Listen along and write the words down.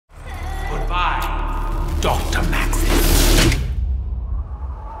Dr. Maxis.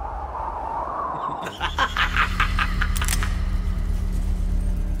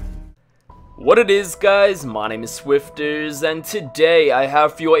 What it is, guys, my name is Swifterrs, and today I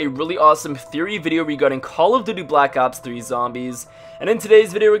have for you a really awesome theory video regarding Call of Duty Black Ops 3 Zombies. And in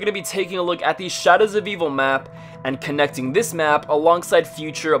today's video, we're going to be taking a look at the Shadows of Evil map and connecting this map alongside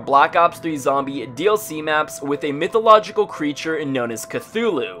future Black Ops 3 Zombie DLC maps with a mythological creature known as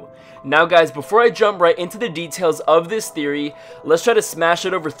Cthulhu. Now guys, before I jump right into the details of this theory, let's try to smash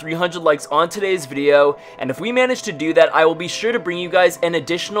it over 300 likes on today's video, and if we manage to do that, I will be sure to bring you guys an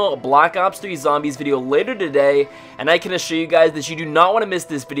additional Black Ops 3 Zombies video later today, and I can assure you guys that you do not want to miss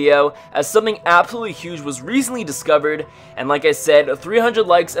this video, as something absolutely huge was recently discovered, and like I said, 300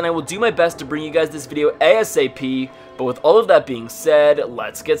 likes and I will do my best to bring you guys this video ASAP, but with all of that being said,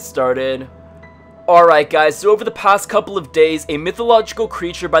 let's get started. Alright guys, so over the past couple of days, a mythological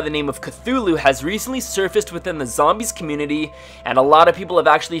creature by the name of Cthulhu has recently surfaced within the zombies community, and a lot of people have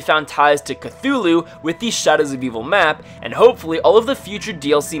actually found ties to Cthulhu with the Shadows of Evil map, and hopefully all of the future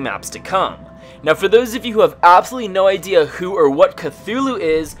DLC maps to come. Now for those of you who have absolutely no idea who or what Cthulhu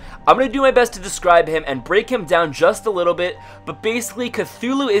is, I'm going to do my best to describe him and break him down just a little bit, but basically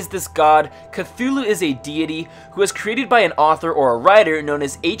Cthulhu is this god. Cthulhu is a deity who was created by an author or a writer known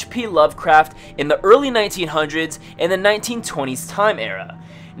as H.P. Lovecraft in the early 1900s and the 1920s time era.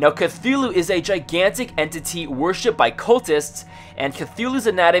 Now Cthulhu is a gigantic entity worshipped by cultists, and Cthulhu's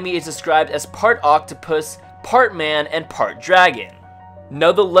anatomy is described as part octopus, part man, and part dragon.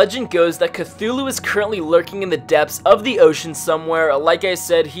 Now the legend goes that Cthulhu is currently lurking in the depths of the ocean somewhere. Like I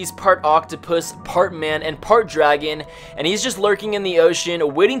said, he's part octopus, part man, and part dragon, and he's just lurking in the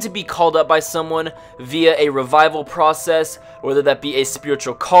ocean waiting to be called up by someone via a revival process, whether that be a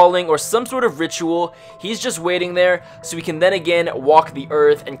spiritual calling or some sort of ritual. He's just waiting there so he can then again walk the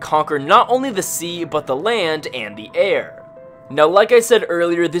earth and conquer not only the sea but the land and the air. Now, like I said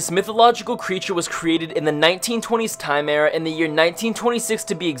earlier, this mythological creature was created in the 1920s time era, in the year 1926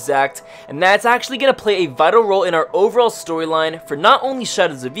 to be exact, and that's actually going to play a vital role in our overall storyline for not only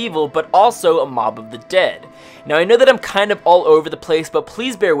Shadows of Evil, but also a Mob of the Dead. Now, I know that I'm kind of all over the place, but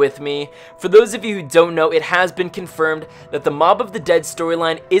please bear with me. For those of you who don't know, it has been confirmed that the Mob of the Dead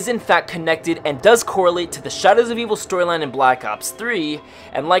storyline is in fact connected and does correlate to the Shadows of Evil storyline in Black Ops 3,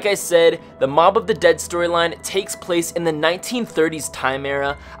 and like I said, the Mob of the Dead storyline takes place in the 1930s time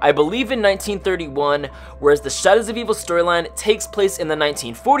era, I believe in 1931, whereas the Shadows of Evil storyline takes place in the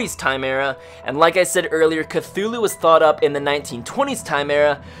 1940s time era, and like I said earlier, Cthulhu was thought up in the 1920s time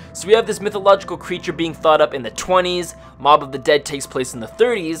era, so we have this mythological creature being thought up in the 20s, Mob of the Dead takes place in the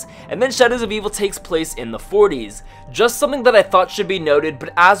 30s, and then Shadows of Evil takes place in the 40s. Just something that I thought should be noted,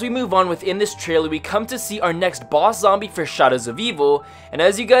 but as we move on within this trailer, we come to see our next boss zombie for Shadows of Evil, and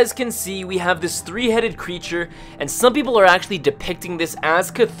as you guys can see, we have this three-headed creature, and some people are actually depicting this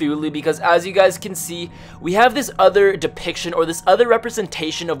as Cthulhu, because as you guys can see, we have this other depiction, or this other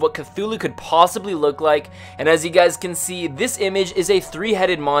representation of what Cthulhu could possibly look like, and as you guys can see, this image is a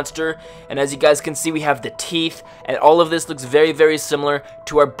three-headed monster, and as you guys can see, we have the teeth, and all of this looks very, very similar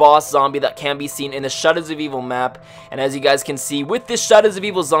to our boss zombie that can be seen in the Shadows of Evil map, and as you guys can see, with this Shadows of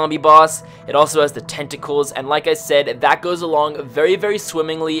Evil zombie boss, it also has the tentacles, and like I said, that goes along very, very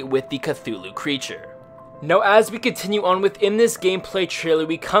swimmingly with the Cthulhu creature. Now as we continue on within this gameplay trailer,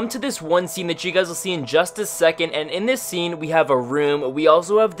 we come to this one scene that you guys will see in just a second, and in this scene we have a room, we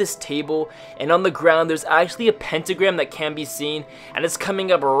also have this table, and on the ground there's actually a pentagram that can be seen, and it's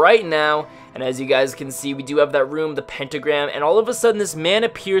coming up right now, and as you guys can see, we do have that room, the pentagram, and all of a sudden this man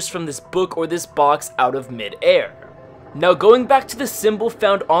appears from this book or this box out of mid-air. Now going back to the symbol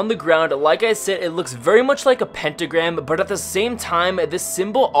found on the ground, like I said, it looks very much like a pentagram, but at the same time, this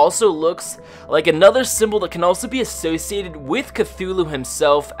symbol also looks like another symbol that can also be associated with Cthulhu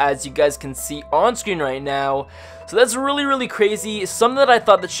himself, as you guys can see on screen right now. So that's really, really crazy, something that I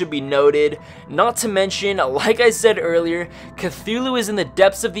thought that should be noted. Not to mention, like I said earlier, Cthulhu is in the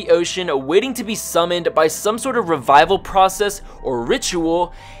depths of the ocean waiting to be summoned by some sort of revival process or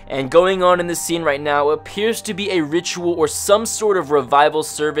ritual, and going on in this scene right now appears to be a ritual or some sort of revival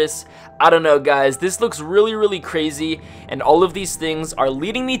service. I don't know guys, this looks really, really crazy, and all of these things are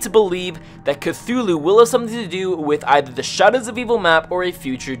leading me to believe that Cthulhu will have something to do with either the Shadows of Evil map or a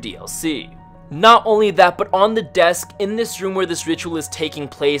future DLC. Not only that, but on the desk in this room where this ritual is taking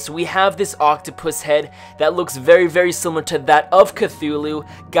place, we have this octopus head that looks very, very similar to that of Cthulhu.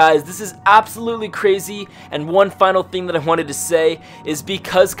 Guys, this is absolutely crazy. And one final thing that I wanted to say is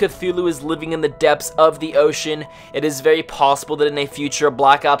because Cthulhu is living in the depths of the ocean, it is very possible that in a future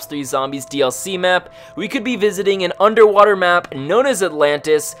Black Ops 3 Zombies DLC map, we could be visiting an underwater map known as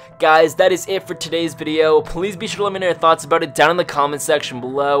Atlantis. Guys, that is it for today's video. Please be sure to let me know your thoughts about it down in the comment section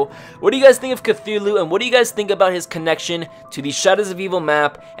below. What do you guys think of Cthulhu, and what do you guys think about his connection to the Shadows of Evil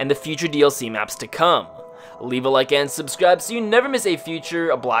map and the future DLC maps to come? Leave a like and subscribe so you never miss a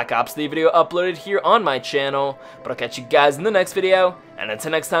future Black Ops 3 video uploaded here on my channel. But I'll catch you guys in the next video, and until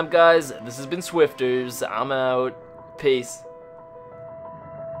next time guys, this has been Swifterrs. I'm out. Peace.